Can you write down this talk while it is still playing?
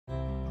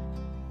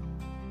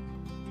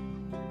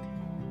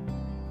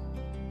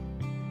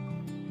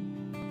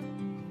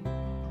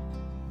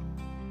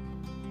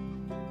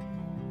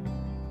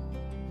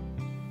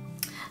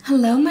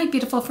Hello my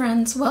beautiful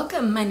friends,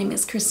 welcome. My name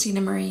is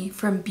Christina Marie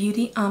from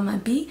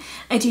BeautyAmaB.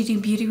 I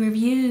do beauty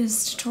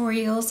reviews,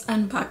 tutorials,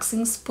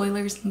 unboxings,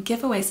 spoilers, and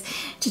giveaways.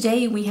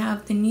 Today we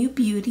have the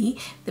NewBeauty,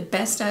 the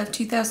best of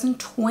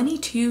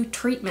 2022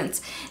 treatments.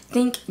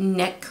 Think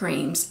neck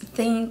creams,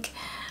 think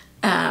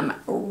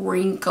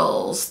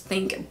wrinkles,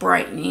 think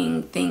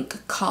brightening,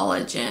 think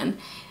collagen.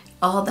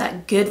 All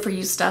that good for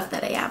you stuff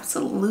that I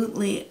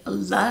absolutely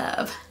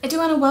love. I do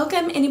want to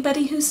welcome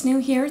anybody who's new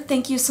here.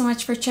 Thank you so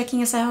much for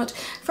checking us out.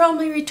 For all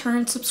my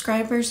return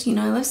subscribers, you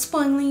know I love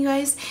spoiling you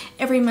guys.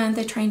 Every month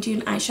I try and do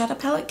an eyeshadow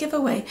palette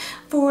giveaway.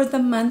 For the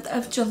month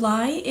of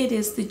July, it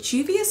is the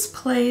Juvia's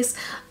Place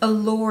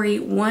Allure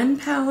 1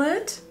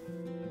 palette.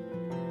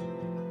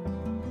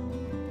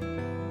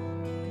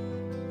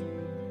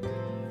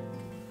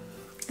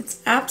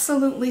 It's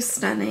absolutely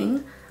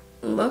stunning.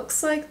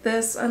 Looks like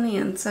this on the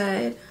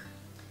inside.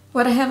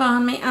 What I have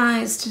on my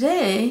eyes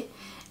today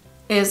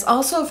is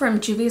also from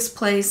Juvia's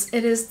Place.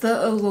 It is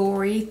the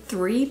Allure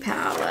 3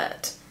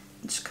 palette,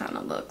 which kind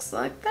of looks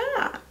like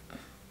that.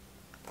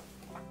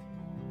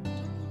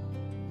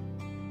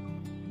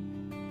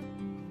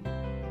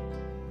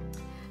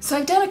 So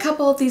I've done a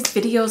couple of these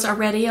videos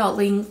already. I'll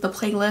link the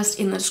playlist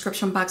in the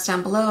description box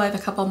down below. I have a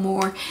couple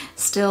more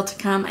still to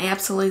come. I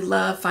absolutely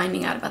love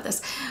finding out about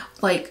this.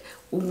 Like,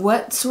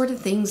 what sort of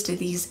things do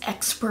these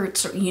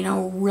experts,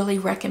 really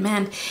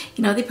recommend?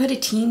 They put a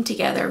team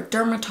together,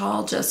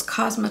 dermatologists,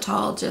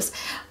 cosmetologists,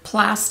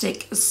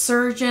 plastic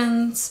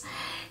surgeons,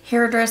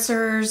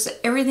 hairdressers,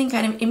 everything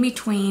kind of in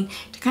between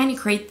to kind of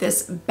create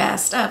this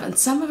best of. And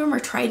some of them are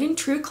tried and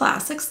true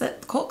classics,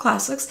 that cult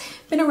classics,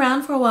 been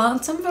around for a while,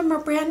 and some of them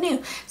are brand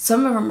new.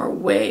 Some of them are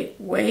way,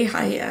 way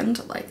high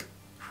end, like,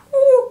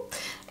 whoo.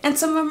 And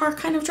some of them are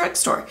kind of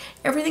drugstore.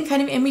 Everything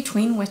kind of in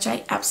between, which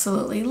I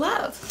absolutely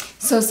love.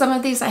 So some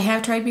of these I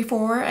have tried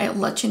before. I'll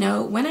let you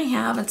know when I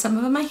have, and some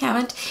of them I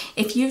haven't.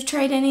 If you've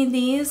tried any of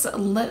these,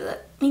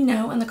 let me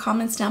know in the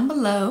comments down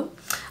below.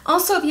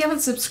 Also, if you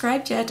haven't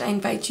subscribed yet, I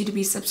invite you to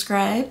be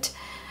subscribed.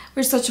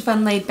 We're such a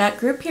fun laid-back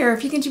group here.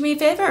 If you can do me a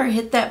favor,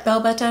 hit that bell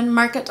button,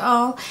 mark it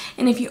all.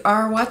 And if you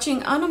are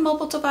watching on a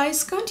mobile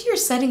device, go into your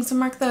settings and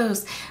mark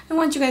those. I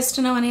want you guys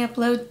to know when I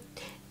upload.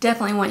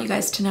 Definitely want you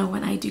guys to know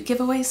when I do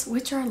giveaways,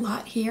 which are a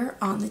lot here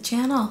on the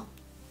channel.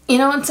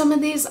 And some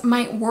of these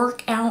might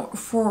work out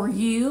for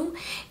you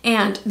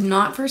and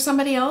not for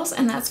somebody else,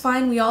 and that's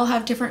fine. We all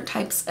have different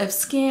types of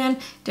skin,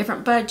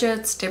 different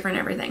budgets, different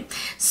everything.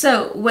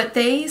 So what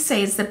they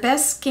say is the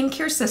best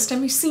skincare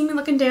system, you see me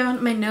looking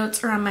down, my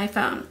notes are on my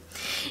phone,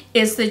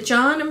 is the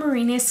John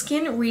Marina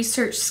Skin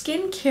Research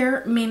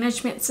Skincare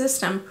Management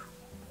System.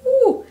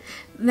 Ooh.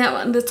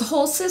 That's a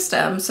whole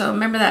system, so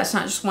remember that it's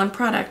not just one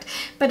product,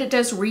 but it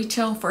does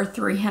retail for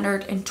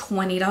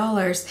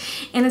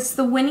 $320, and it's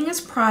the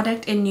winningest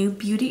product in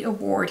NewBeauty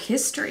Award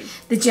history.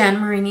 The John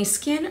Marini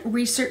Skin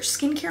Research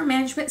Skincare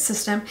Management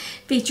System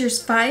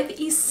features 5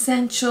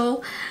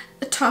 essential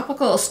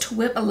topicals to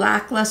whip a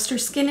lackluster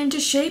skin into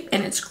shape,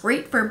 and it's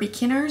great for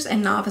beginners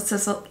and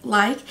novices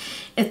alike.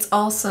 It's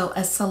also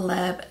a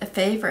celeb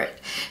favorite.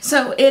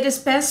 So it is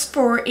best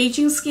for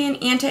aging skin,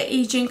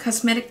 anti-aging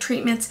cosmetic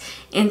treatments,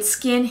 and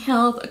skin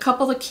health. A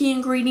couple of key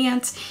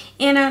ingredients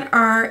in it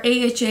are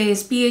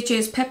AHAs,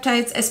 BHAs,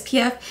 peptides,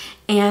 SPF,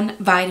 and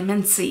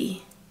vitamin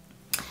C.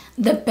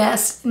 The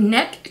best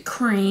neck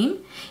cream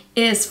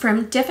is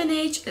from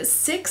Definage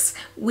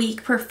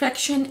 6-Week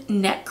Perfection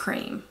Neck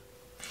Cream.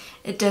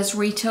 It does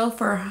retail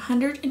for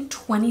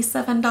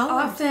 $127.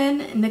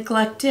 Often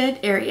neglected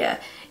area.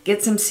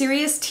 Get some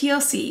serious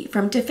TLC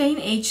from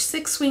Definage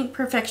 6-Week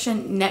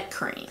Perfection Neck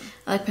Cream.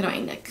 I like putting my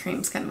neck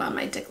creams kind of on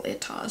my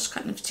décolletage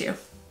kind of too.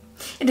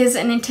 It is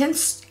an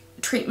intense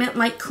treatment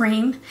like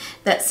cream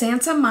that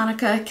Santa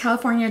Monica,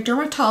 California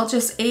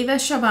dermatologist Ava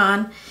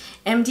Chaban,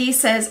 MD,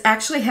 says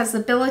actually has the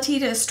ability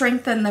to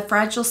strengthen the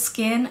fragile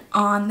skin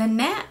on the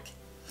neck.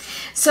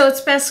 So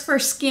it's best for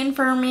skin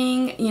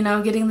firming,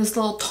 getting this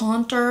little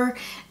taunter.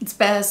 It's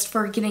best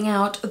for getting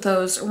out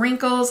those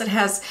wrinkles. It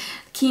has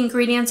key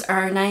ingredients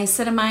are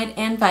niacinamide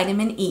and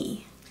vitamin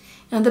E.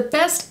 Now the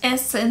best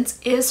essence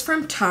is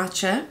from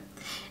Tatcha.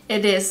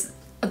 It is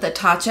the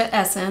Tatcha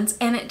Essence,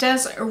 and it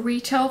does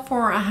retail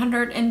for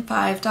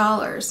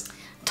 $105.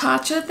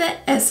 Tatcha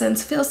the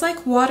Essence feels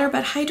like water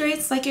but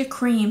hydrates like a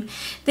cream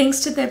thanks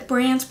to the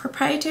brand's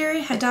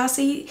proprietary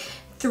Hidasi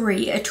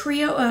 3, a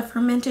trio of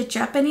fermented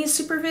Japanese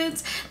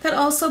superfoods that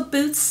also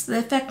boosts the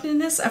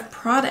effectiveness of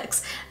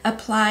products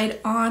applied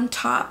on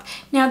top.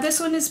 Now this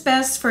one is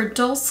best for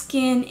dull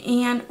skin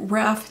and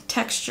rough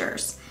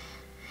textures.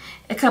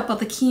 A couple of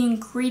the key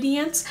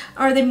ingredients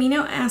are the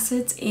amino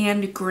acids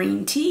and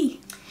green tea.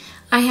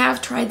 I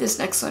have tried this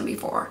next one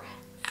before.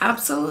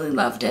 Absolutely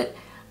loved it.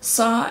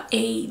 Saw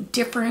a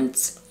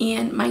difference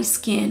in my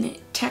skin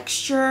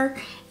texture.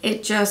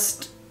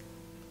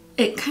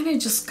 It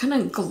kind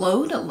of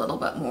glowed a little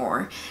bit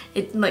more.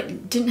 It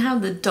didn't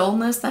have the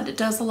dullness that it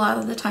does a lot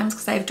of the times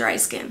because I have dry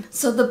skin.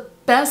 So the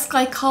best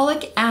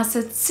glycolic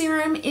acid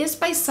serum is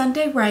by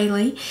Sunday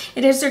Riley.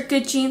 It is their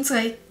Good Genes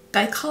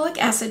glycolic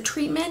acid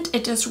treatment.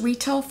 It does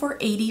retail for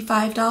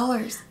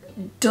 $85.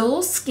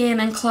 Dull skin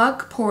and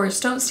clogged pores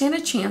don't stand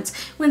a chance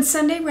when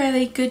Sunday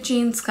Riley Good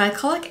Genes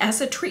glycolic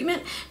acid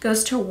treatment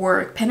goes to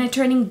work,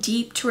 penetrating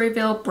deep to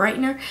reveal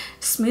brightener,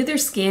 smoother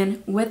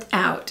skin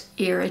without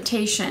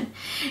irritation.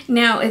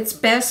 Now, it's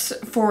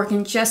best for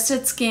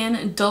congested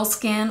skin, dull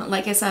skin.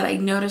 Like I said, I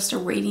noticed a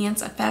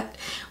radiance effect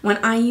when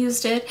I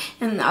used it,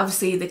 and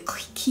obviously the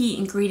key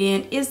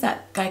ingredient is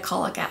that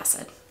glycolic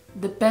acid.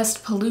 The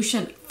best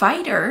pollution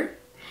fighter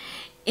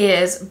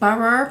is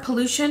Barbar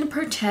Pollution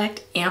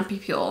Protect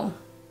Ampule.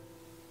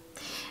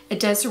 It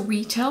does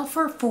retail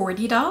for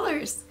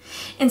 $40.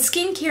 And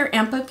skincare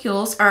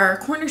ampules are a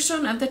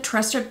cornerstone of the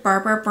trusted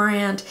Barbar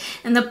brand,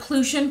 and the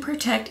Pollution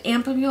Protect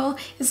Ampule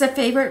is a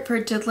favorite for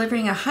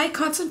delivering a high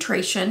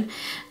concentration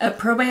of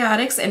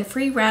probiotics and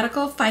free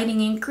radical fighting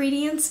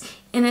ingredients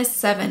in a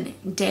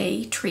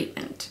 7-day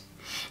treatment.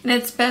 And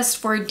it's best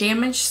for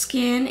damaged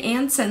skin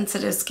and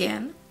sensitive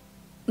skin.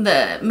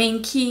 The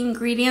main key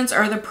ingredients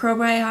are the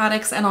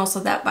probiotics and also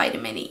that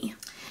vitamin E.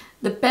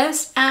 The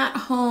best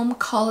at-home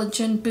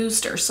collagen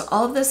booster. So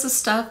all of this is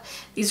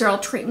stuff, these are all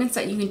treatments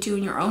that you can do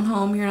in your own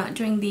home. You're not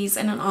doing these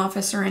in an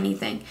office or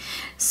anything.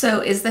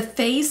 So is the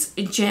Face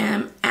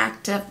Gem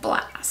Active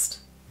Blast.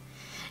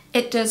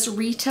 It does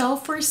retail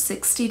for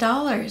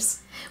 $60.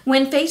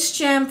 When Face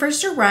Gem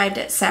first arrived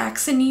at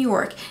Saks in New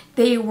York,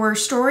 there were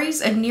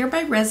stories of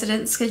nearby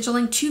residents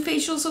scheduling 2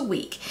 facials a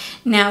week.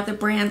 Now the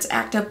brand's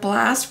Active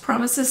Blast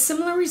promises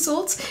similar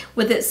results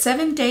with its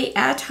 7-day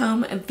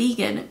at-home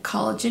vegan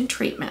collagen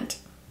treatment.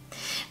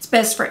 It's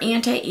best for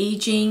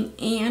anti-aging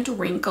and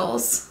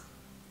wrinkles.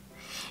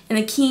 And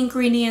the key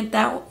ingredient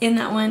in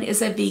that one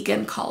is a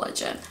vegan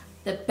collagen.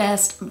 The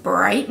best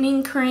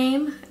brightening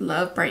cream. I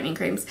love brightening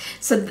creams.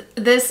 So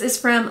this is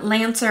from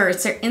Lancer.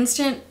 It's their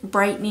instant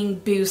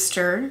brightening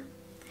booster.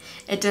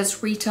 It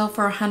does retail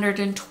for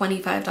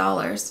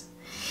 $125.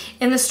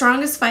 And the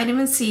strongest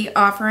vitamin C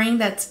offering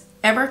that's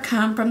ever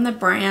come from the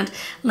brand,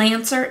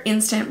 Lancer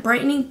Instant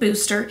Brightening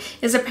Booster,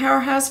 is a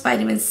powerhouse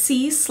vitamin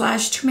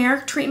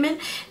C/turmeric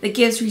treatment that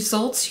gives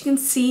results you can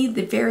see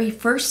the very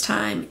first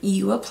time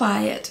you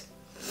apply it.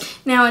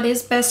 Now, it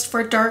is best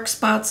for dark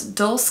spots,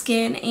 dull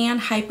skin,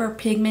 and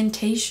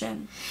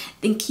hyperpigmentation.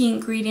 The key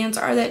ingredients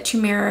are that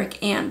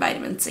turmeric and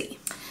vitamin C.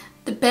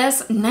 The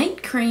best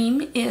night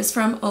cream is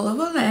from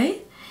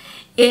Olivole.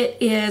 It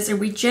is a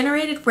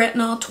regenerated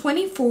retinol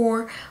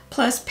 24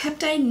 plus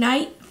peptide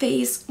night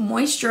face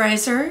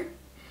moisturizer.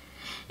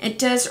 It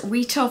does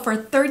retail for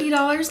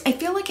 $30. I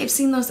feel like I've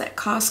seen those at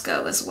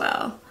Costco as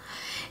well.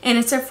 And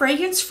it's a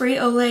fragrance-free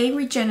Olay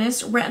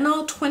Regenis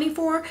Retinol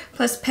 24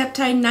 plus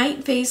Peptide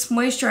Night Face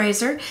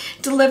Moisturizer.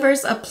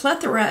 Delivers a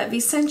plethora of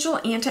essential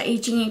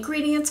anti-aging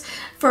ingredients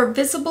for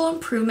visible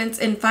improvements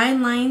in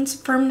fine lines,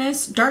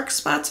 firmness, dark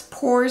spots,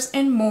 pores,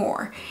 and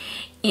more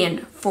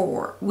in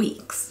 4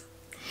 weeks.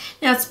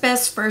 Now, it's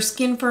best for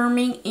skin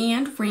firming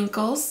and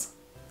wrinkles.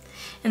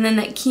 And then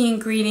that key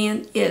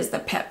ingredient is the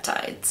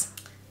peptides.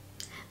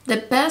 The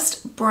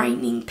best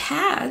brightening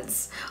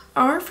pads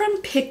are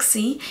from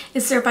Pixi.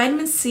 It's their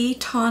vitamin C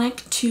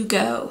tonic to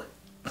go.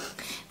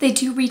 They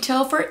do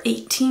retail for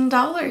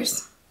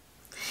 $18.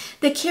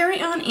 The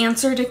carry-on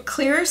answer to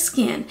clearer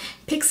skin,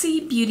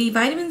 Pixi Beauty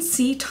Vitamin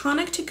C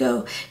Tonic to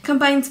Go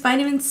combines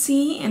vitamin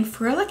C and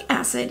ferulic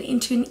acid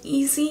into an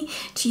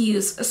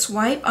easy-to-use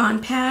swipe-on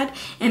pad,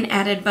 and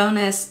added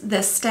bonus,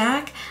 the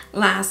stack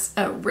lasts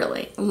a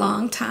really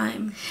long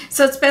time.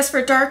 So it's best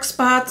for dark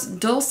spots,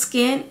 dull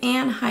skin,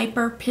 and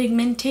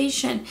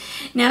hyperpigmentation.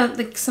 Now,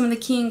 some of the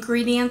key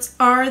ingredients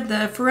are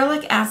the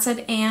ferulic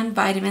acid and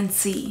vitamin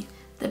C.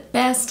 The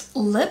best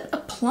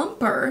lip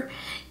plumper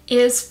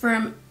is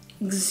from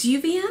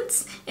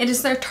Exuviance. It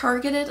is their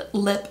targeted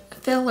lip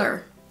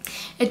filler.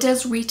 It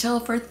does retail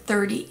for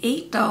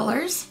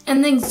 $38.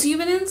 And the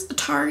Exuviance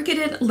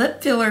targeted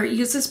lip filler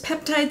uses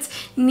peptides,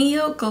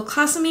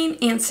 neoglucosamine,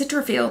 and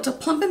citrophil to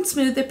plump and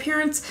smooth the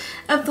appearance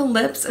of the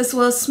lips, as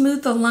well as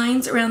smooth the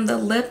lines around the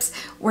lips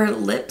where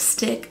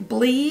lipstick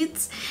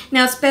bleeds.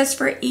 Now, it's best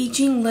for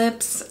aging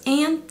lips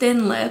and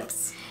thin lips.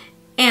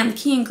 And the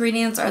key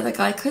ingredients are the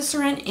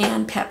glycerin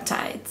and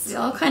peptides. We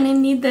all kind of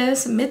need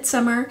this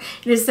midsummer.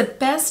 It is the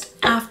best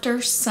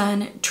after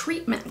sun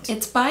treatment.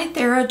 It's by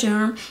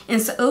Theraderm, and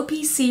it's the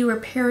OPC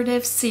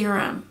Reparative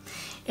Serum.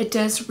 It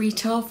does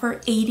retail for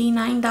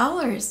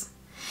 $89.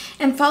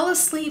 And fall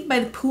asleep by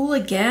the pool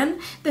again?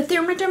 The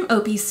Thermoderm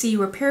OPC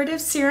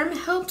Reparative Serum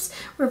helps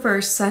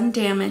reverse sun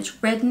damage,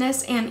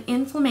 redness, and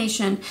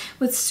inflammation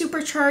with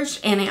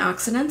supercharged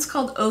antioxidants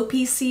called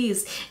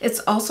OPCs. It's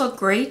also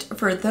great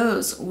for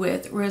those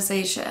with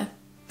rosacea.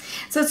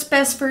 So it's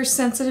best for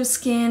sensitive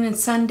skin and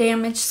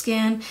sun-damaged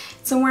skin,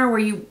 somewhere where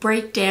you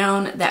break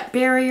down that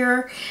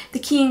barrier. The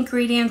key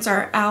ingredients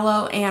are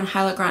aloe and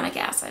hyaluronic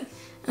acid.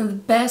 And the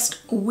best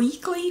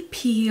weekly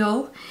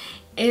peel,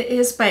 it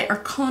is by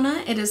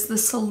Arcona. It is the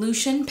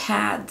Solution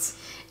Pads.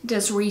 It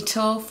does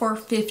retail for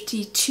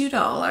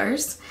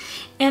 $52.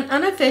 And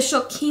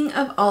unofficial king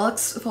of all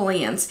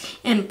exfoliants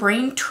and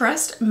Brain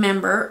Trust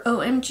member,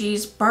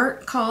 OMG's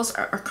Bart calls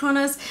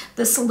Arcanas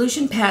the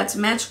solution pads,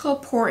 magical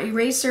pore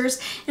erasers,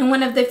 and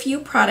one of the few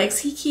products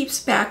he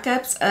keeps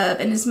backups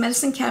of in his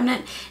medicine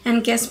cabinet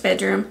and guest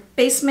bedroom,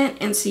 basement,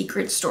 and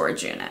secret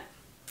storage unit.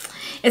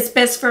 It's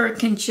best for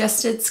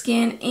congested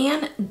skin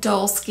and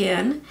dull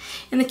skin,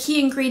 and the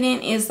key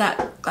ingredient is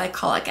that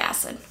glycolic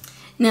acid.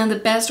 Now the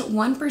best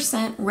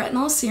 1%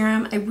 retinol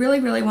serum, I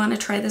really want to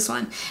try this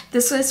one.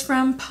 This is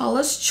from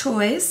Paula's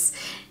Choice.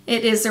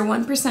 It is their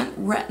 1%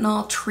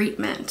 retinol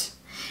treatment.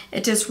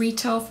 It does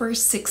retail for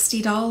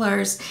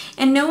 $60,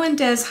 and no one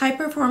does high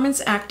performance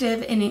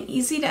active in an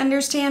easy to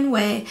understand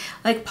way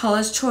like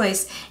Paula's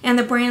Choice, and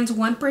the brand's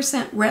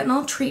 1%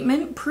 retinol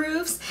treatment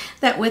proves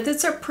that with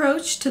its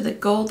approach to the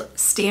gold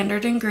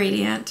standard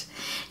ingredient,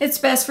 it's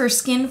best for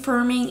skin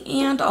firming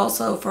and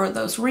also for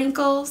those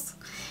wrinkles.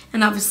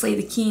 And obviously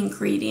the key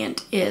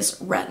ingredient is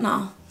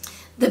retinol.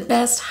 The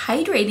best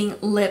hydrating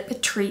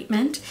lip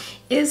treatment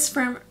is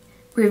from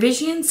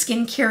Revision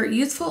Skincare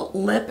Youthful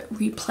Lip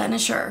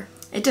Replenisher.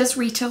 It does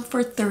retail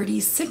for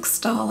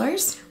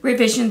 $36.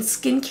 Revision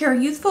Skincare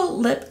Youthful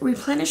Lip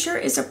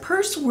Replenisher is a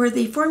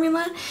purse-worthy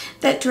formula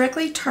that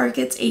directly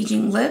targets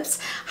aging lips,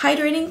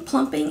 hydrating,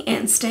 plumping,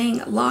 and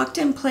staying locked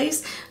in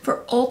place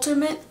for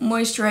ultimate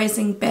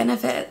moisturizing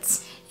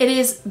benefits. It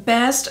is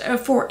best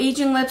for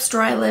aging lips,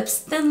 dry lips,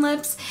 thin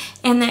lips,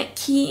 and that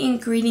key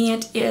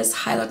ingredient is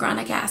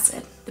hyaluronic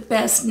acid. The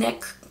best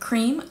neck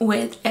cream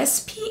with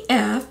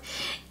SPF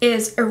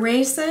is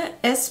Erasa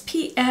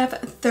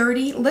SPF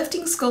 30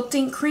 Lifting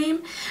Sculpting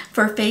Cream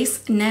for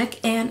face, neck,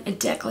 and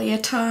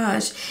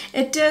décolletage.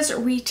 It does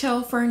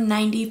retail for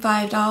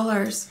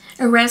 $95.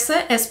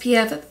 Erasa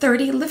SPF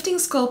 30 Lifting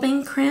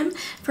Sculpting Cream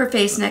for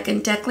face, neck,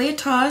 and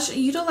décolletage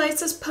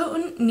utilizes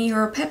potent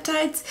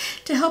neuropeptides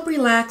to help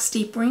relax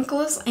deep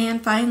wrinkles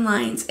and fine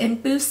lines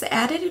and boost the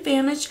added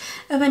advantage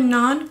of a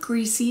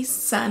non-greasy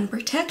sun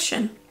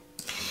protection.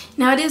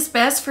 Now it is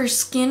best for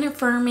skin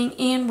firming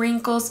and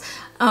wrinkles.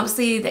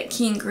 Obviously that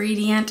key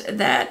ingredient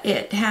that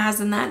it has,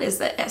 and that is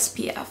the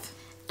SPF.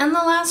 And the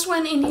last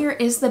one in here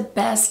is the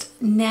best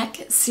neck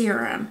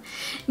serum.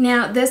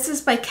 Now this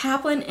is by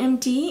Kaplan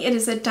MD. It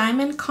is a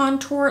Diamond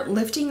Contour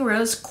Lifting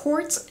Rose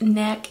Quartz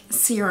Neck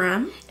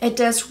Serum. It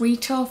does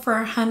retail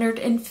for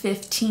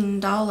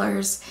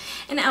 $115.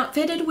 And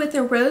outfitted with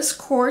a rose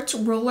quartz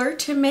roller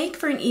to make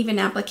for an even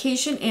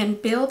application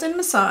and build and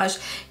massage,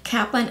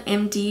 Kaplan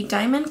MD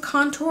Diamond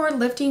Contour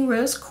Lifting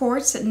Rose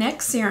Quartz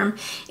Neck Serum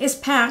is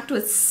packed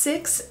with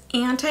 6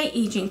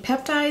 anti-aging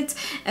peptides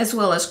as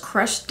well as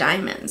crushed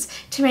diamonds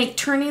to make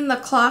turning the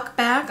clock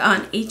back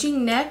on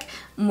aging neck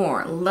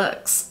more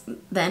looks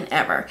than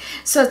ever.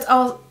 So it's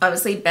all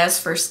obviously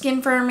best for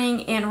skin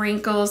firming and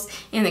wrinkles,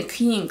 and the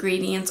key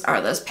ingredients are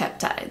those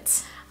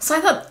peptides. So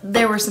I thought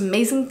there were some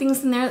amazing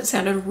things in there that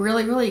sounded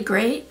really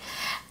great.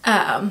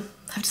 I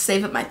have to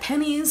save up my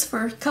pennies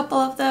for a couple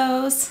of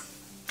those.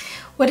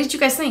 What did you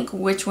guys think?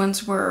 Which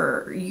ones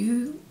were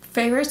you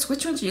favorites?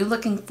 Which ones are you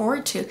looking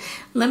forward to?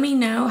 Let me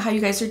know how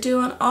you guys are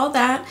doing, all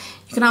that.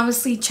 You can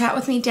obviously chat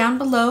with me down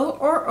below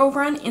or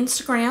over on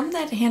Instagram.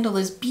 That handle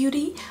is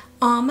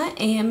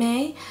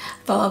BeautyAmaB,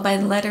 followed by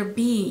the letter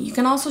B. You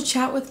can also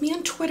chat with me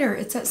on Twitter.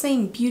 It's that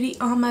same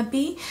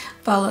BeautyAmaB,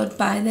 followed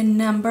by the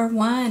number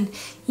 1.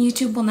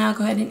 YouTube will now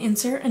go ahead and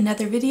insert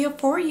another video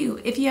for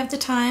you. If you have the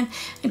time,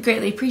 I'd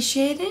greatly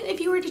appreciate it if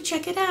you were to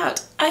check it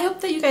out. I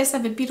hope that you guys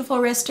have a beautiful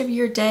rest of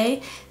your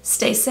day.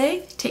 Stay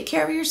safe, take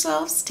care of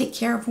yourselves, take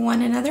care of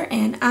one another,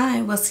 and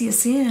I will see you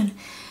soon.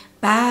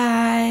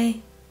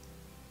 Bye.